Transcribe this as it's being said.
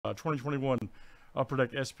2021 Upper Deck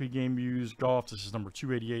SP Game Used Golf. This is number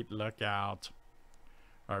 288. Luck out.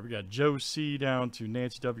 All right, we got Joe C down to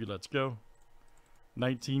Nancy W. Let's go.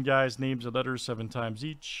 19 guys, names and letters, 7 times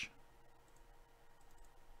each.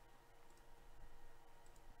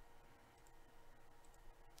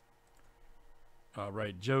 All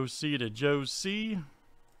right, Joe C to Joe C.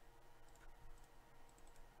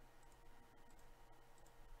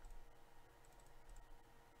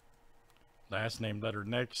 Last name letter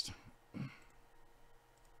next.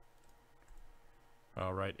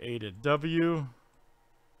 All right, A to W.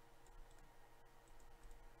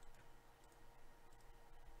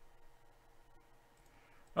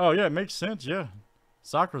 Oh, yeah, it makes sense, yeah.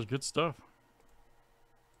 Soccer's good stuff.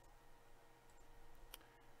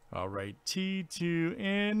 All right, T to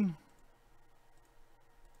N.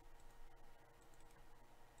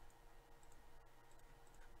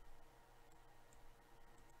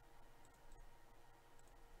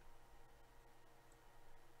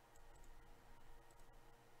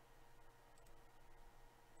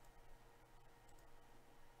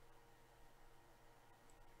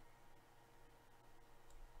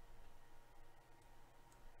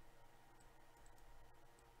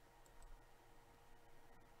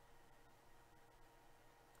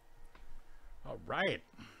 All right.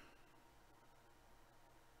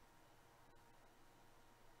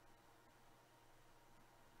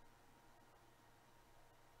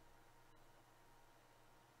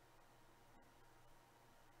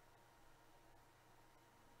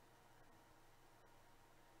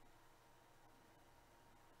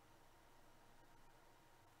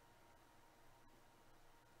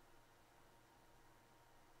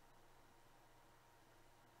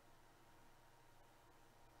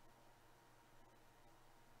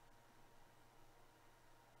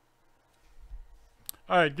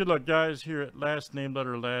 All right, good luck, guys, here at last name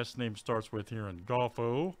letter, last name starts with here in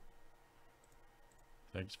Golf-O.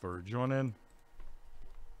 Thanks for joining.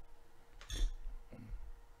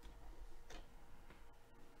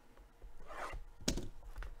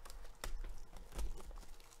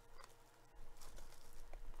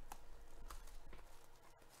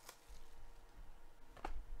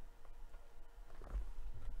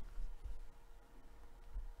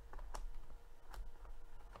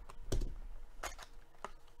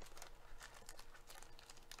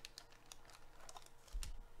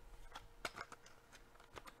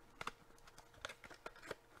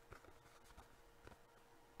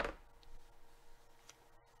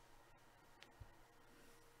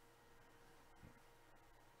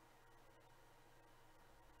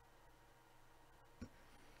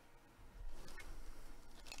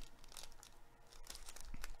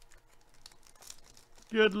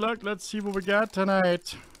 Good luck. Let's see what we got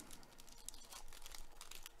tonight.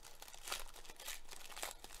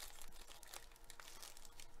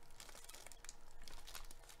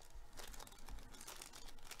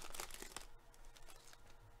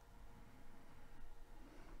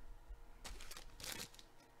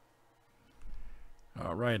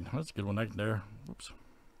 All right, that's a good one right there. Oops.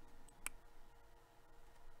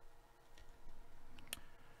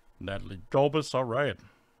 Natalie Gulbis, all right.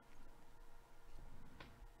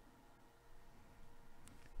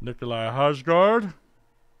 Nikolai Hojgaard,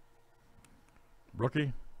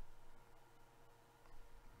 rookie.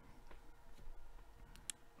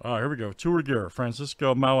 Oh, here we go. Tour gear,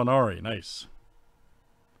 Francisco Molinari, nice.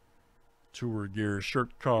 Tour gear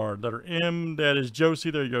shirt card, letter M. That is Joe C.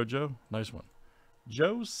 There you go, Joe. Nice one.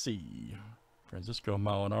 Joe C. Francisco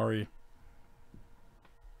Molinari.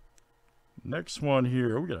 Next one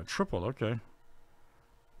here. We got a triple. Okay.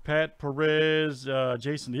 Pat Perez,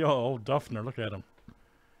 Jason D. Oh, Duffner. Look at him.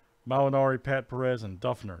 Molinari, Pat Perez, and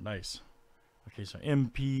Duffner. Nice. Okay, so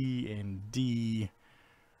MP and D.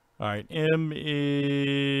 All right. M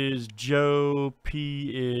is Joe.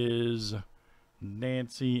 P is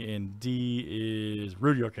Nancy. And D is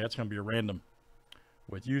Rudy. Okay, that's going to be a random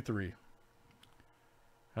with you three.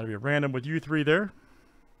 That'll be a random with you three there.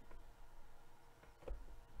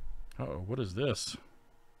 Uh-oh, what is this?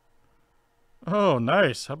 Oh,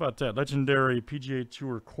 nice. How about that? Legendary PGA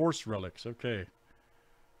Tour course relics. Okay.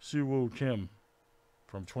 Soo-Woo Kim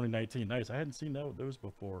from 2019. Nice. I hadn't seen those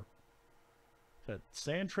before. Is that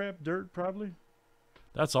sand trap dirt, probably?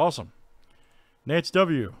 That's awesome. Nance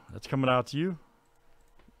W. That's coming out to you.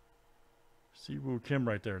 Soo-Woo Kim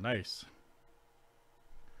right there. Nice.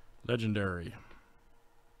 Legendary.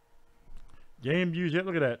 Game used. Yeah,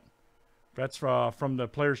 look at that. That's from the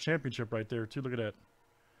Players' Championship right there, too. Look at that.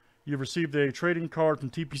 You've received a trading card from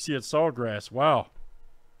TPC at Sawgrass. Wow.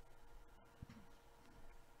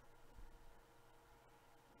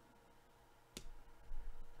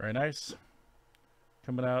 Very nice.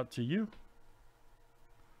 coming out to you.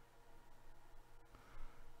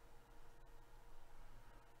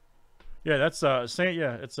 Yeah, that's sand.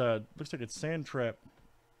 Yeah, it's looks like it's Sand Trap.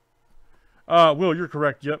 Will, you're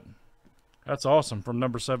correct. Yep, that's awesome from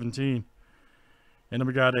number 17. And then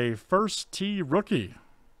we got a first tee rookie.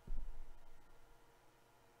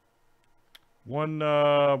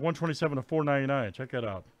 127 to 499. Check that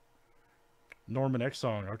out. Norman X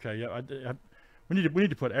song. Okay, yeah. We need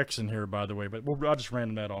to put X in here, by the way, but I'll just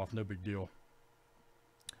random that off. No big deal.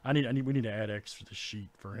 We need to add X to the sheet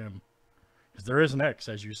for him, because there is an X,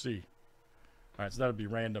 as you see. All right, so that'll be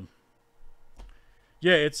random.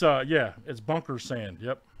 Yeah, it's bunker sand.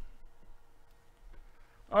 Yep.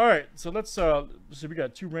 All right, so let's see. We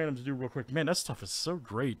got 2 randoms to do real quick. Man, that stuff is so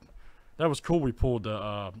great. That was cool. We pulled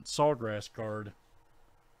the Sawgrass card.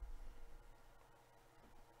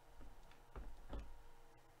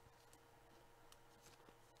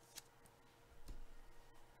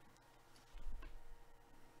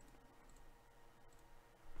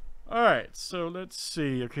 All right, so let's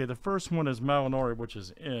see. Okay, the first one is Molinari, which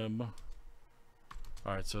is M.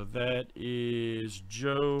 All right, so that is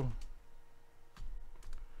Joe.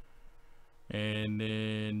 And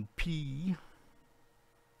then P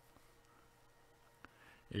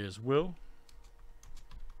is Will.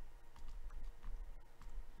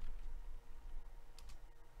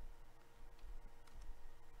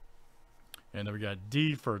 And then we got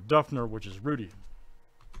D for Duffner, which is Rudy.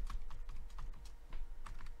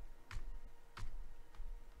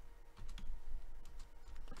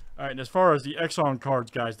 All right, and as far as the Exxon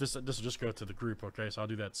cards, guys, this will just go to the group, okay? So I'll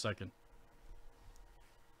do that second.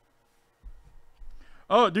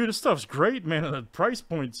 Oh, dude, this stuff's great, man. The price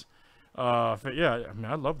points, yeah, I mean,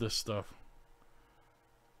 I love this stuff.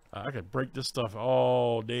 I could break this stuff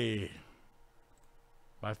all day.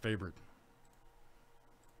 My favorite.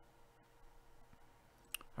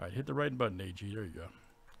 All right, hit the right button, AG. There you go.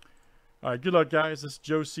 All right, good luck, guys. This is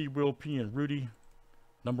Joe C, Will P, and Rudy.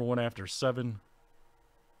 Number 1 after 7.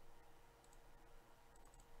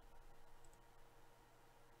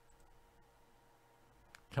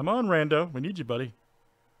 Come on, Rando. We need you, buddy.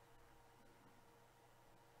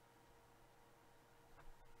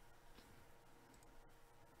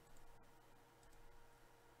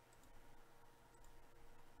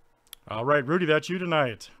 All right, Rudy, that's you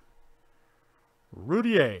tonight.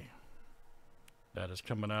 Rudy A. That is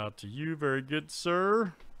coming out to you. Very good,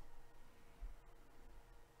 sir.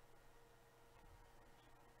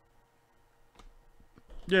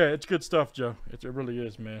 Yeah, it's good stuff, Joe. It really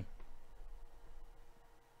is, man.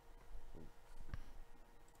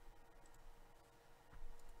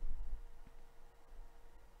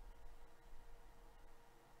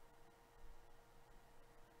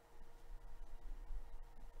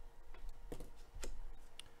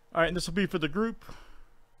 All right, and this will be for the group.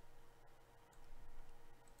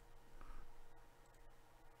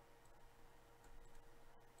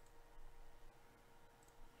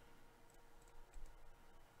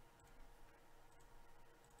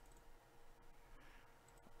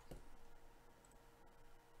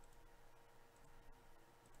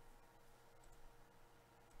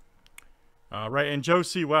 All right, and Joe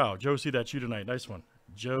C. Wow, Joe C, that's you tonight. Nice one.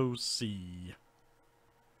 Joe C.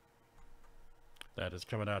 That is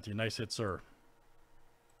coming out to you. Nice hit, sir.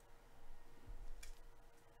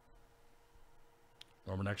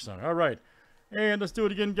 Over next song. All right. And let's do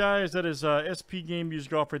it again, guys. That is SP Game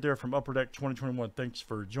Music Golf right there from Upper Deck 2021. Thanks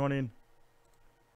for joining.